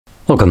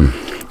Welcome.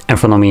 In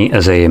front of me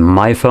is a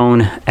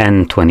MyPhone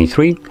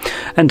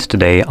N23, and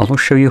today I will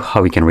show you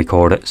how we can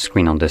record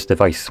screen on this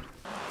device.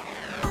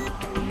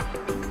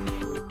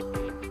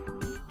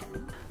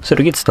 So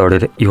to get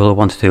started, you will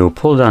want to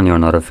pull down your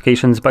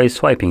notifications by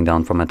swiping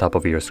down from the top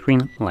of your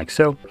screen, like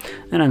so,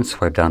 and then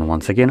swipe down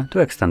once again to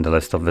extend the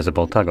list of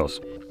visible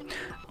toggles.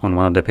 On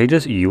one of the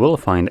pages, you will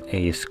find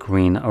a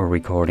screen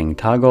recording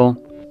toggle.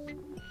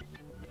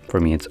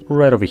 For me, it's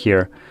right over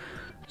here.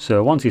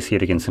 So once you see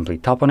it, you can simply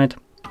tap on it.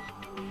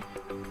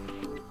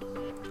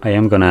 I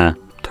am gonna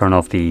turn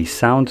off the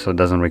sound so it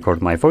doesn't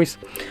record my voice.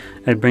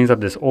 It brings up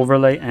this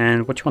overlay,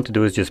 and what you want to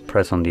do is just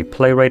press on the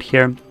play right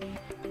here,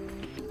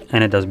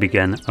 and it does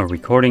begin a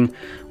recording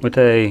with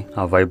a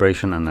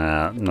vibration and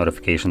a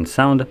notification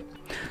sound.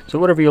 So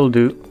whatever you'll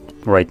do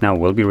right now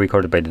will be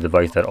recorded by the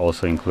device. That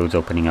also includes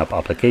opening up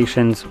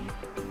applications.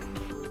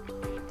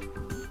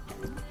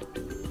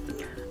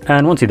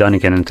 And once you're done, you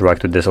can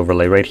interact with this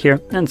overlay right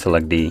here and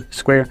select the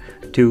square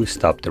to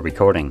stop the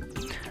recording.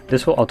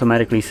 This will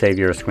automatically save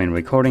your screen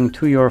recording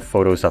to your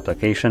Photos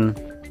application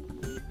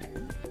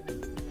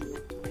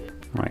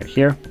right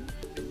here.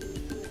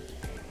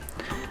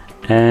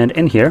 And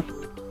in here,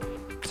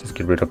 let's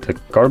get rid of the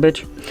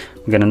garbage.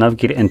 We're gonna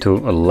navigate into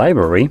a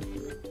library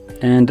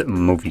and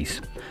movies.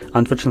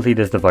 Unfortunately,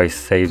 this device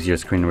saves your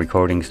screen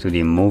recordings to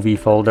the movie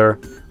folder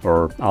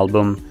or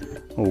album,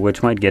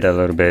 which might get a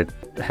little bit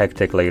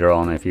hectic later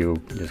on if you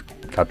just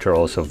capture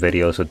also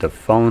videos with the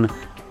phone,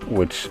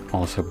 which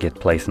also get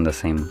placed in the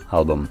same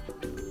album.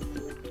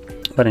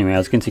 But anyway,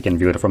 as you can see, you can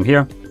view it from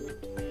here.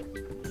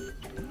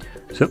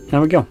 So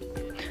there we go.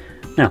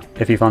 Now,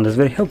 if you found this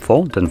video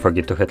helpful, don't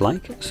forget to hit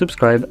like,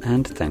 subscribe,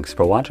 and thanks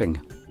for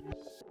watching.